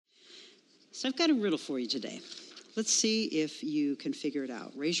So I've got a riddle for you today. Let's see if you can figure it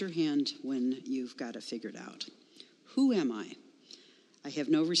out. Raise your hand when you've got it figured out. Who am I? I have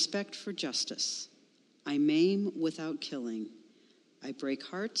no respect for justice. I maim without killing. I break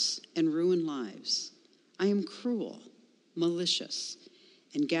hearts and ruin lives. I am cruel, malicious,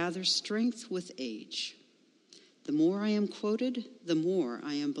 and gather strength with age. The more I am quoted, the more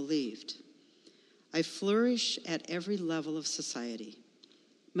I am believed. I flourish at every level of society.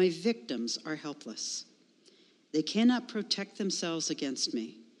 My victims are helpless. They cannot protect themselves against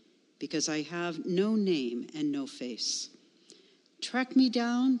me because I have no name and no face. To track me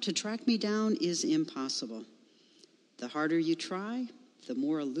down is impossible. The harder you try, the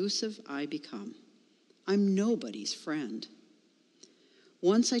more elusive I become. I'm nobody's friend.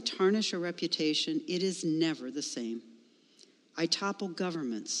 Once I tarnish a reputation, it is never the same. I topple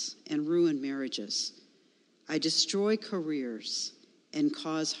governments and ruin marriages. I destroy careers and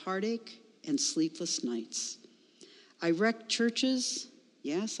cause heartache and sleepless nights. I wreck churches,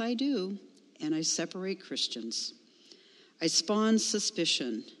 yes I do, and I separate Christians. I spawn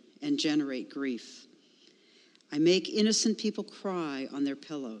suspicion and generate grief. I make innocent people cry on their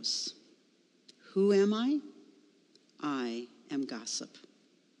pillows. Who am I? I am gossip.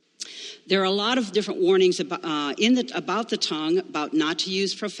 There are a lot of different warnings about the tongue, about not to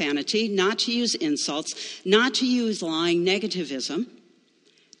use profanity, not to use insults, not to use lying negativism,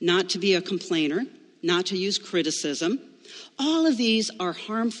 not to be a complainer, not to use criticism. All of these are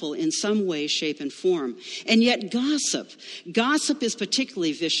harmful in some way, shape, and form. And yet gossip is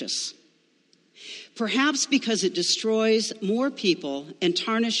particularly vicious. Perhaps because it destroys more people and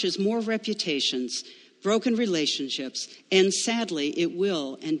tarnishes more reputations, broken relationships, and sadly, it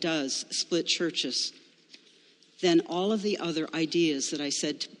will and does split churches than all of the other ideas that I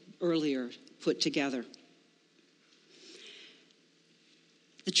said earlier put together.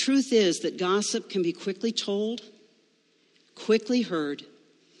 The truth is that gossip can be quickly told, quickly heard,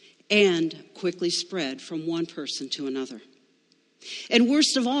 and quickly spread from one person to another. And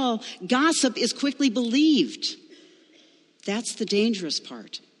worst of all, gossip is quickly believed. That's the dangerous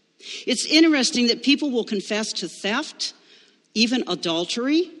part. It's interesting that people will confess to theft, even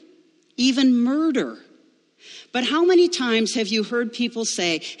adultery, even murder. But how many times have you heard people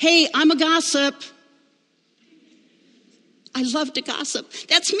say, "Hey, I'm a gossip. I love to gossip.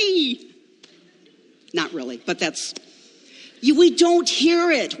 That's me." Not really, but we don't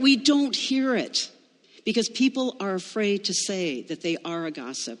hear it. We don't hear it because people are afraid to say that they are a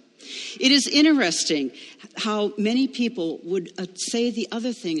gossip. It is interesting how many people would say the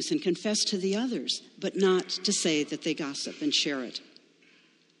other things and confess to the others, but not to say that they gossip and share it.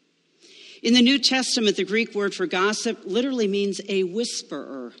 In the New Testament, the Greek word for gossip literally means a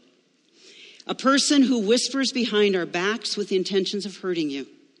whisperer, a person who whispers behind our backs with the intentions of hurting you.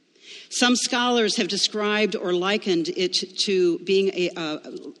 Some scholars have described or likened it to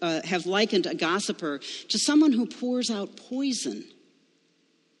have likened a gossiper to someone who pours out poison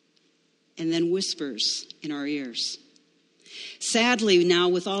and then whispers in our ears. Sadly, now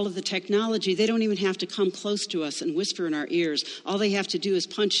with all of the technology, they don't even have to come close to us and whisper in our ears. All they have to do is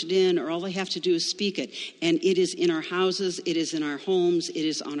punch it in, or all they have to do is speak it. And it is in our houses, it is in our homes, it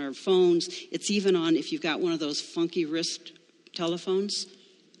is on our phones. It's even on, if you've got one of those funky wrist telephones,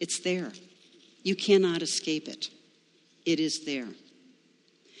 it's there. You cannot escape it. It is there.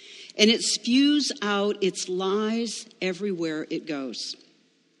 And it spews out its lies everywhere it goes.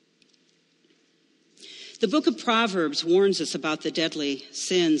 The book of Proverbs warns us about the deadly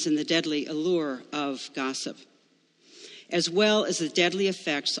sins and the deadly allure of gossip, as well as the deadly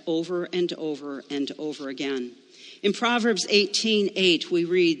effects over and over and over again. In Proverbs 18:8, we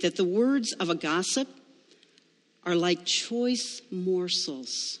read that the words of a gossip are like choice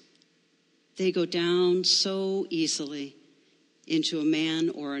morsels. They go down so easily into a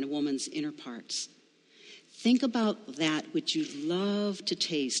man or a woman's inner parts. Think about that which you love to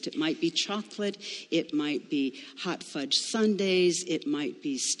taste. It might be chocolate, it might be hot fudge sundaes, it might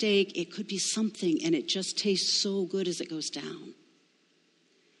be steak, it could be something, and it just tastes so good as it goes down.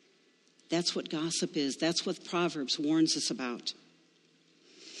 That's what gossip is. That's what Proverbs warns us about.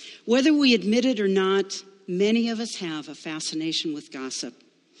 Whether we admit it or not, many of us have a fascination with gossip.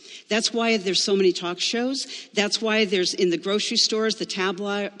 That's why there's so many talk shows. That's why there's in the grocery stores, the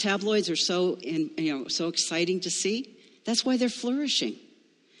tabloids are so exciting to see. That's why they're flourishing.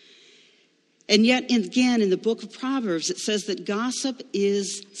 And yet, again, in the book of Proverbs, it says that gossip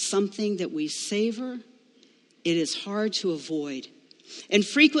is something that we savor. It is hard to avoid. And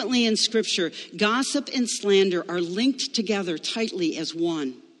frequently in Scripture, gossip and slander are linked together tightly as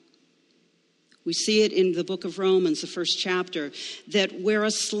one. We see it in the book of Romans, the first chapter, that where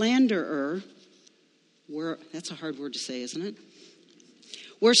a slanderer, that's a hard word to say, isn't it?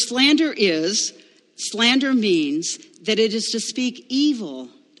 Where slander is, slander means that it is to speak evil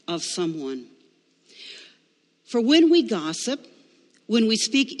of someone. For when we gossip, when we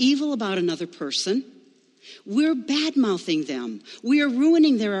speak evil about another person, we're bad-mouthing them. We are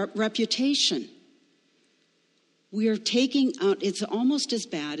ruining their reputation. We are taking out, it's almost as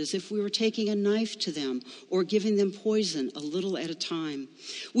bad as if we were taking a knife to them or giving them poison a little at a time.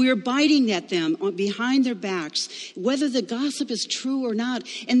 We are biting at them behind their backs, whether the gossip is true or not.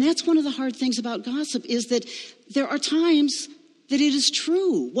 And that's one of the hard things about gossip, is that there are times that it is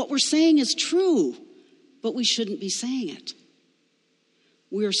true. What we're saying is true, but we shouldn't be saying it.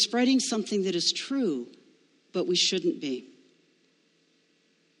 We are spreading something that is true, but we shouldn't be.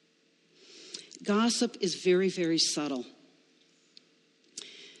 Gossip is very, very subtle.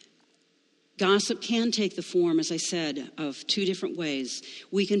 Gossip can take the form, as I said, of two different ways.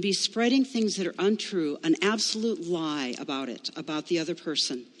 We can be spreading things that are untrue, an absolute lie about it, about the other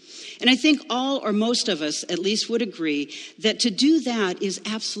person. And I think all or most of us at least would agree that to do that is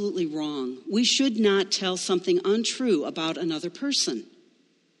absolutely wrong. We should not tell something untrue about another person.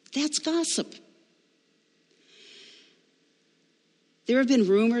 That's gossip. There have been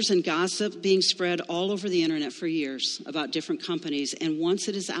rumors and gossip being spread all over the internet for years about different companies, and once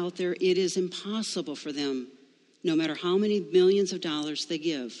it is out there, it is impossible for them, no matter how many millions of dollars they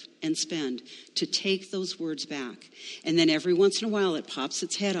give and spend, to take those words back. And then every once in a while, it pops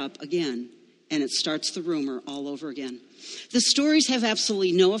its head up again, and it starts the rumor all over again. The stories have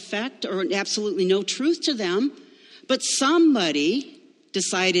absolutely no effect or absolutely no truth to them, but somebody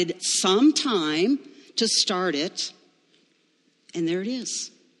decided sometime to start it. And there it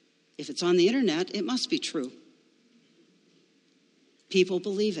is. If it's on the internet, it must be true. People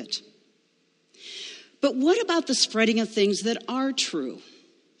believe it. But what about the spreading of things that are true?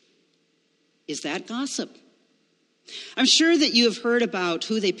 Is that gossip? I'm sure that you have heard about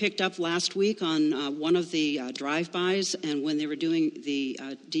who they picked up last week on one of the drive-bys and when they were doing the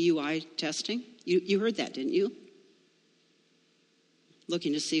DUI testing. You heard that, didn't you?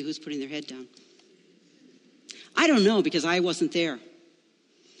 Looking to see who's putting their head down. I don't know, because I wasn't there.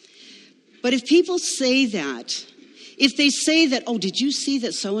 But if people say that, if they say that, oh, did you see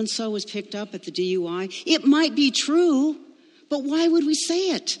that so-and-so was picked up at the DUI? It might be true, but why would we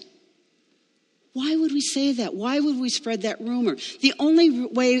say it? Why would we say that? Why would we spread that rumor? The only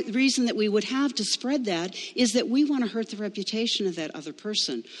reason that we would have to spread that is that we want to hurt the reputation of that other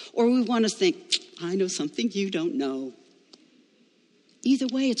person. Or we want to think, I know something you don't know. Either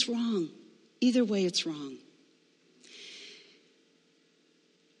way, it's wrong. Either way, it's wrong.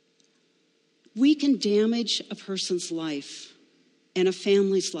 We can damage a person's life and a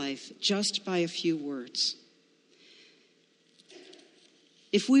family's life just by a few words.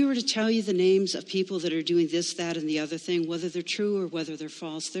 If we were to tell you the names of people that are doing this, that, and the other thing, whether they're true or whether they're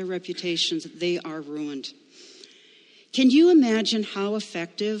false, their reputations, they are ruined. Can you imagine how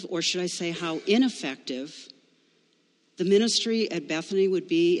effective, or should I say how ineffective, the ministry at Bethany would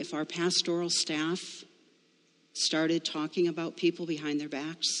be if our pastoral staff started talking about people behind their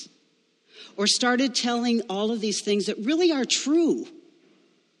backs? Or started telling all of these things that really are true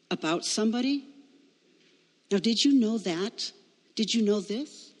about somebody? Now, did you know that? Did you know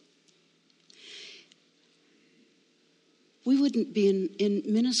this? We wouldn't be in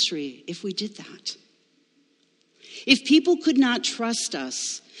ministry if we did that. If people could not trust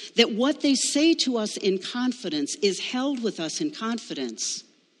us, that what they say to us in confidence is held with us in confidence,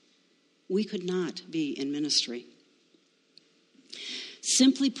 we could not be in ministry.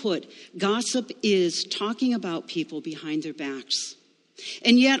 Simply put, gossip is talking about people behind their backs.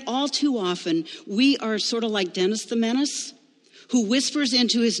 And yet, all too often, we are sort of like Dennis the Menace, who whispers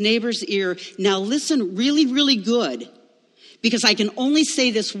into his neighbor's ear, now listen really, really good, because I can only say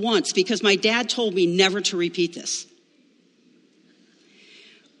this once, because my dad told me never to repeat this.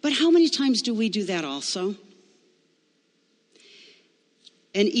 But how many times do we do that also?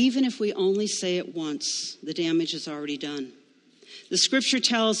 And even if we only say it once, the damage is already done. The scripture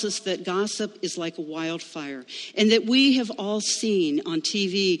tells us that gossip is like a wildfire, and that we have all seen on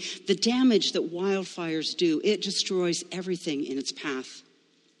TV the damage that wildfires do. It destroys everything in its path.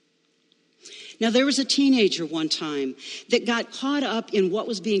 Now, there was a teenager one time that got caught up in what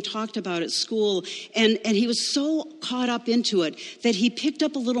was being talked about at school, and he was so caught up into it that he picked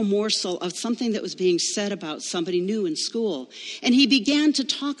up a little morsel of something that was being said about somebody new in school. And he began to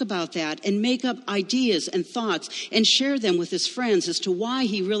talk about that and make up ideas and thoughts and share them with his friends as to why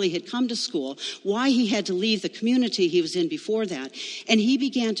he really had come to school, why he had to leave the community he was in before that. And he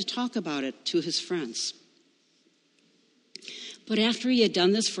began to talk about it to his friends. But after he had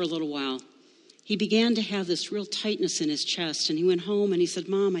done this for a little while, he began to have this real tightness in his chest, and he went home and he said,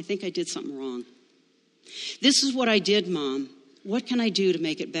 "Mom, I think I did something wrong. This is what I did, Mom. What can I do to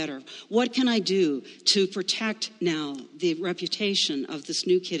make it better? What can I do to protect now the reputation of this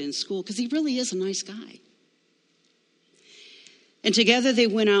new kid in school? Because he really is a nice guy." And together they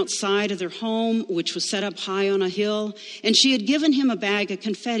went outside of their home, which was set up high on a hill. And she had given him a bag of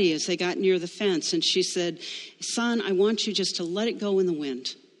confetti as they got near the fence. And she said, "Son, I want you just to let it go in the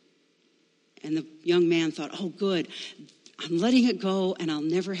wind." And the young man thought, "Oh, good. I'm letting it go, and I'll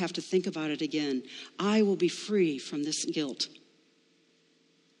never have to think about it again. I will be free from this guilt."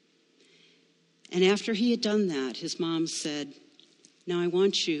 And after he had done that, his mom said, "Now I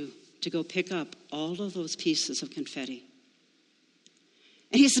want you to go pick up all of those pieces of confetti."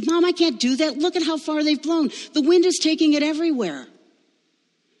 And he said, "Mom, I can't do that. Look at how far they've blown. The wind is taking it everywhere."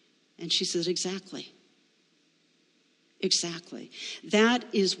 And she said, Exactly. That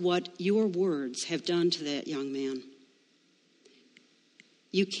is what your words have done to that young man.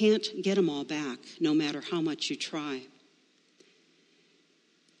 You can't get them all back, no matter how much you try.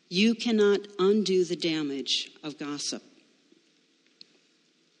 You cannot undo the damage of gossip.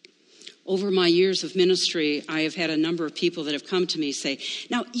 Over my years of ministry, I have had a number of people that have come to me say,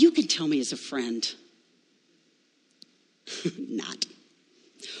 "Now, you can tell me as a friend." Not.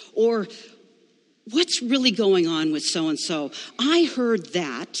 Or, "What's really going on with so-and-so? I heard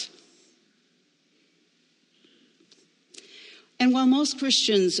that." And while most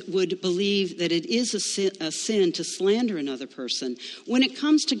Christians would believe that it is a sin to slander another person, when it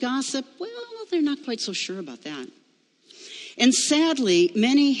comes to gossip, well, they're not quite so sure about that. And sadly,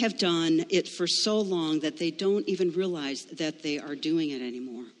 many have done it for so long that they don't even realize that they are doing it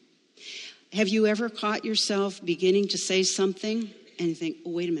anymore. Have you ever caught yourself beginning to say something and you think,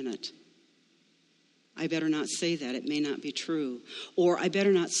 "Oh, wait a minute. I better not say that. It may not be true." Or, "I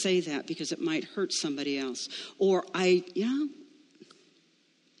better not say that because it might hurt somebody else." Or,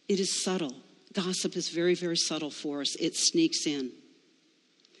 it is subtle. Gossip is very, very subtle for us. It sneaks in.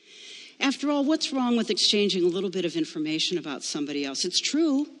 After all, what's wrong with exchanging a little bit of information about somebody else? It's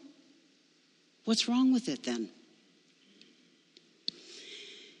true. What's wrong with it then?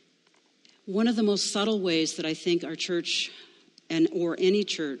 One of the most subtle ways that I think our church or any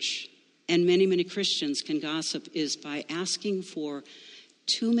church and many, many Christians can gossip is by asking for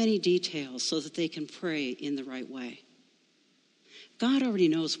too many details so that they can pray in the right way. God already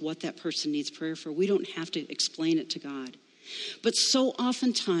knows what that person needs prayer for. We don't have to explain it to God. But so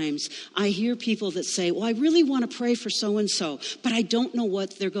oftentimes I hear people that say, "Well, I really want to pray for so-and-so, but I don't know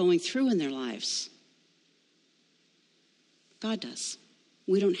what they're going through in their lives." God does.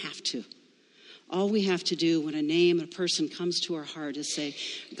 We don't have to. All we have to do when a name and a person comes to our heart is say,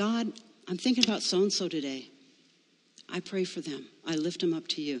 "God, I'm thinking about so-and-so today. I pray for them. I lift them up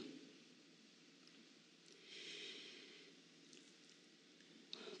to you."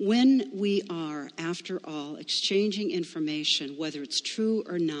 When we are, after all, exchanging information, whether it's true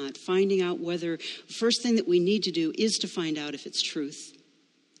or not, finding out whether, the first thing that we need to do is to find out if it's truth.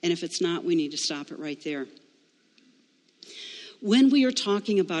 And if it's not, we need to stop it right there. When we are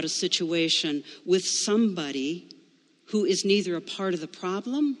talking about a situation with somebody who is neither a part of the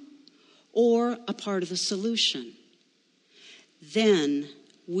problem or a part of the solution, then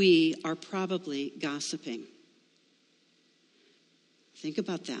we are probably gossiping. Think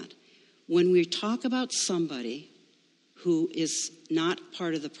about that. When we talk about somebody who is not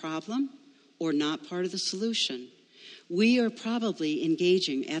part of the problem or not part of the solution, we are probably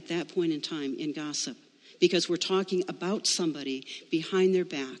engaging at that point in time in gossip because we're talking about somebody behind their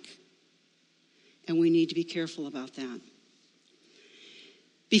back. And we need to be careful about that.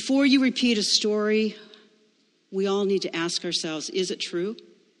 Before you repeat a story, we all need to ask ourselves, is it true?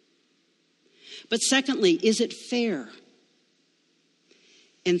 But secondly, is it fair?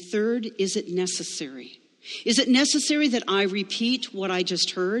 And third, is it necessary? Is it necessary that I repeat what I just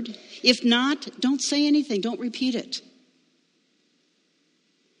heard? If not, don't say anything. Don't repeat it.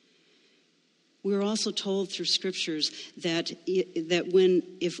 We're also told through scriptures that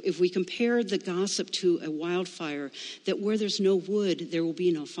if we compare the gossip to a wildfire, that where there's no wood, there will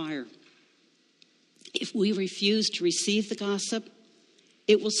be no fire. If we refuse to receive the gossip,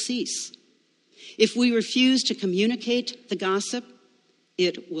 it will cease. If we refuse to communicate the gossip,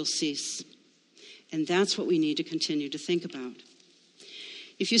 it will cease. And that's what we need to continue to think about.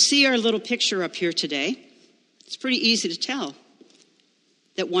 If you see our little picture up here today, it's pretty easy to tell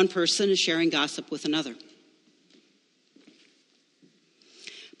that one person is sharing gossip with another.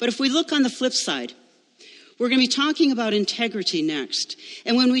 But if we look on the flip side, we're going to be talking about integrity next.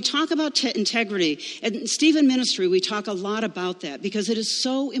 And when we talk about integrity, at Stephen Ministry, we talk a lot about that because it is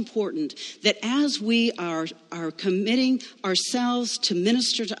so important that as we are committing ourselves to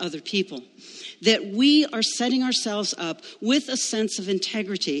minister to other people, that we are setting ourselves up with a sense of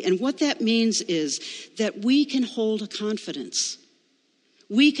integrity. And what that means is that we can hold a confidence.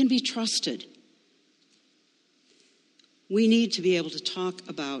 We can be trusted. We need to be able to talk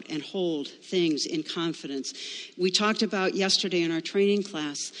about and hold things in confidence. We talked about yesterday in our training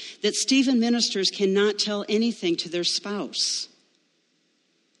class that Stephen ministers cannot tell anything to their spouse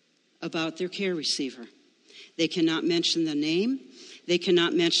about their care receiver. They cannot mention the name. They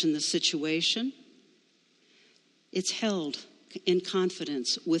cannot mention the situation. It's held in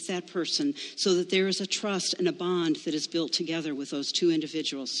confidence with that person so that there is a trust and a bond that is built together with those two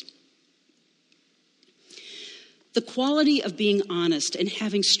individuals. The quality of being honest and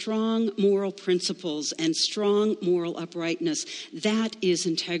having strong moral principles and strong moral uprightness, that is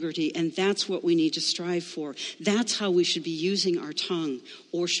integrity, and that's what we need to strive for. That's how we should be using our tongue,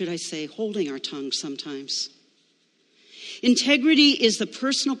 or should I say, holding our tongue sometimes. Integrity is the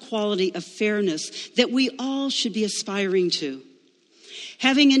personal quality of fairness that we all should be aspiring to.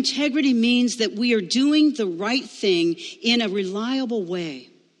 Having integrity means that we are doing the right thing in a reliable way.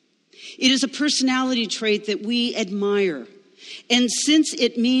 It is a personality trait that we admire. And since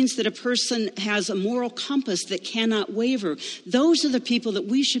it means that a person has a moral compass that cannot waver, those are the people that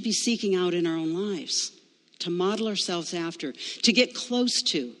we should be seeking out in our own lives, to model ourselves after, to get close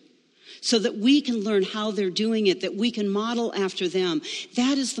to, so that we can learn how they're doing it, that we can model after them.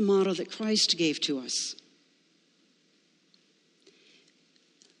 That is the model that Christ gave to us.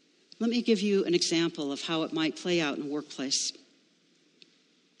 Let me give you an example of how it might play out in a workplace.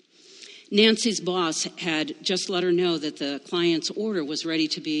 Nancy's boss had just let her know that the client's order was ready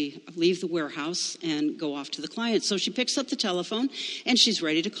to leave the warehouse and go off to the client. So she picks up the telephone and she's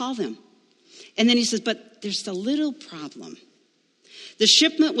ready to call them. And then he says, but there's a little problem. The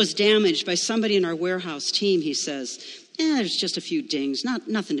shipment was damaged by somebody in our warehouse team, he says. There's just a few dings,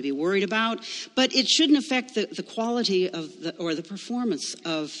 nothing to be worried about, but it shouldn't affect the quality of or the performance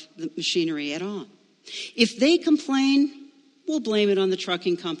of the machinery at all. If they complain, we'll blame it on the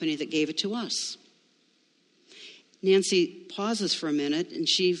trucking company that gave it to us. Nancy pauses for a minute and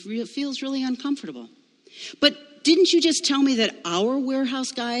she feels really uncomfortable. But didn't you just tell me that our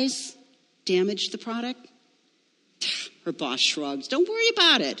warehouse guys damaged the product? Her boss shrugs. Don't worry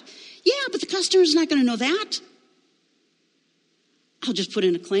about it. Yeah, but the customer's not going to know that. I'll just put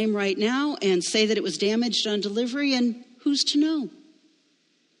in a claim right now and say that it was damaged on delivery, and who's to know?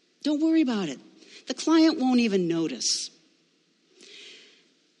 Don't worry about it. The client won't even notice.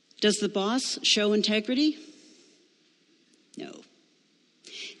 Does the boss show integrity? No.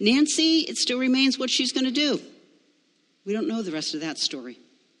 Nancy, it still remains what she's going to do. We don't know the rest of that story.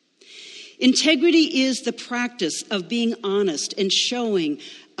 Integrity is the practice of being honest and showing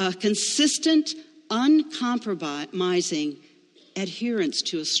a consistent, uncompromising adherence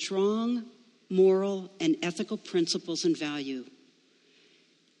to a strong moral and ethical principles and value,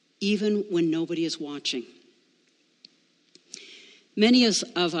 even when nobody is watching. Many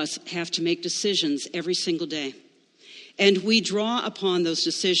of us have to make decisions every single day, and we draw upon those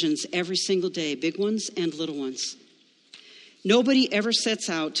decisions every single day, big ones and little ones. Nobody ever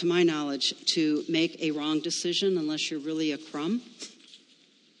sets out, to my knowledge, to make a wrong decision unless you're really a crumb.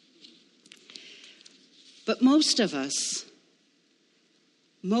 But most of us,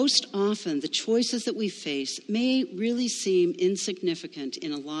 most often, the choices that we face may really seem insignificant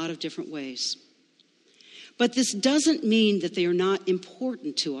in a lot of different ways. But this doesn't mean that they are not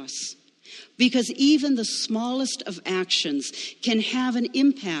important to us, because even the smallest of actions can have an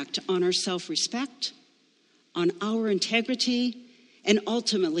impact on our self-respect, on our integrity, and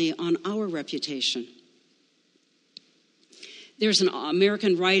ultimately on our reputation. There's an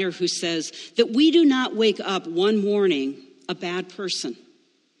American writer who says that we do not wake up one morning a bad person.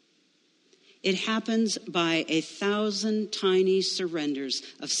 It happens by 1,000 tiny surrenders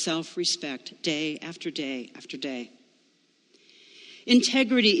of self-respect day after day after day.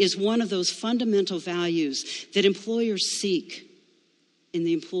 Integrity is one of those fundamental values that employers seek in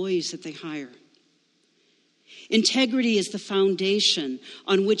the employees that they hire. Integrity is the foundation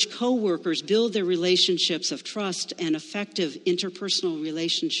on which coworkers build their relationships of trust and effective interpersonal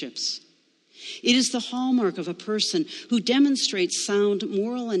relationships. It is the hallmark of a person who demonstrates sound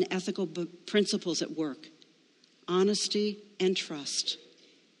moral and ethical principles at work, honesty and trust.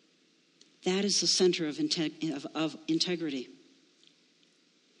 That is the center of integrity.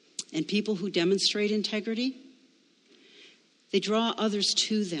 And people who demonstrate integrity, they draw others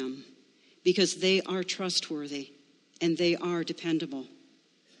to them because they are trustworthy and they are dependable.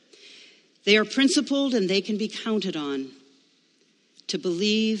 They are principled and they can be counted on to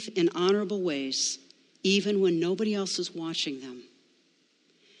believe in honorable ways, even when nobody else is watching them.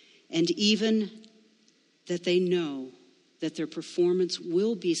 And even that they know that their performance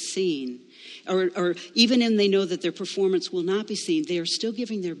will be seen, or even if they know that their performance will not be seen, they are still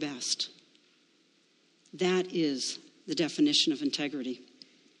giving their best. That is the definition of integrity.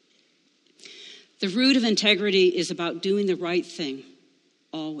 The root of integrity is about doing the right thing,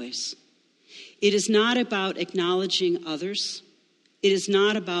 always. It is not about acknowledging others. It is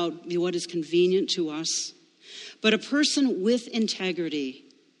not about what is convenient to us. But a person with integrity,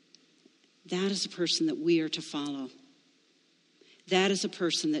 that is a person that we are to follow. That is a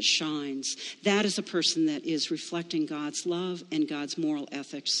person that shines. That is a person that is reflecting God's love and God's moral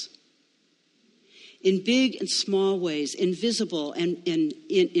ethics. In big and small ways, invisible and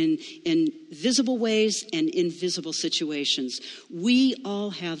in visible ways and invisible situations, we all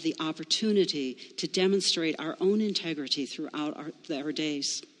have the opportunity to demonstrate our own integrity throughout our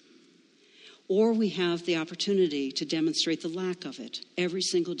days. Or we have the opportunity to demonstrate the lack of it every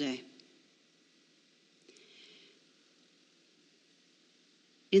single day.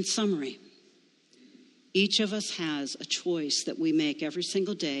 In summary, each of us has a choice that we make every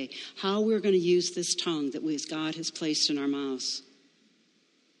single day, how we're going to use this tongue that God has placed in our mouths.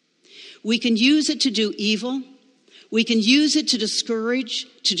 We can use it to do evil. We can use it to discourage,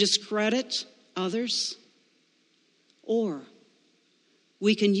 to discredit others. Or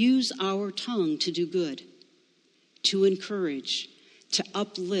we can use our tongue to do good, to encourage, to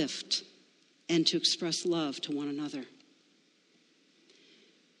uplift, and to express love to one another.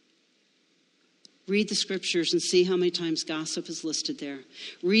 Read the scriptures and see how many times gossip is listed there.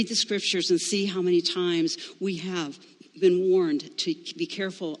 Read the scriptures and see how many times we have been warned to be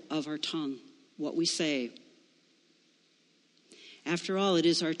careful of our tongue, what we say. After all, it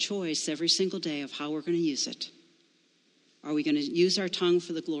is our choice every single day of how we're going to use it. Are we going to use our tongue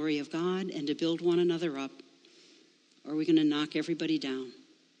for the glory of God and to build one another up? Or are we going to knock everybody down?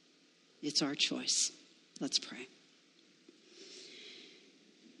 It's our choice. Let's pray.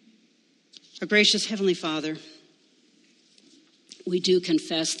 Our gracious Heavenly Father, we do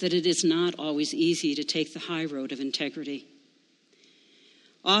confess that it is not always easy to take the high road of integrity.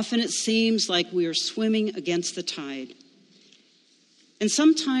 Often it seems like we are swimming against the tide. And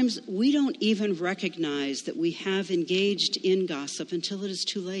sometimes we don't even recognize that we have engaged in gossip until it is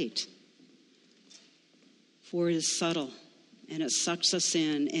too late. For it is subtle, and it sucks us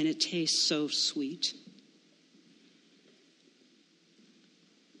in, and it tastes so sweet.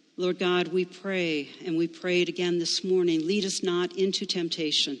 Lord God, we pray, and we prayed again this morning, lead us not into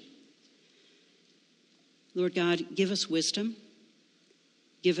temptation. Lord God, give us wisdom.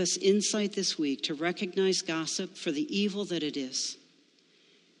 Give us insight this week to recognize gossip for the evil that it is,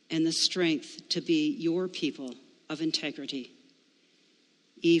 and the strength to be your people of integrity,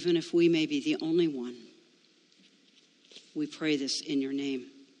 even if we may be the only one. We pray this in your name.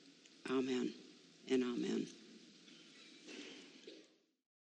 Amen and amen.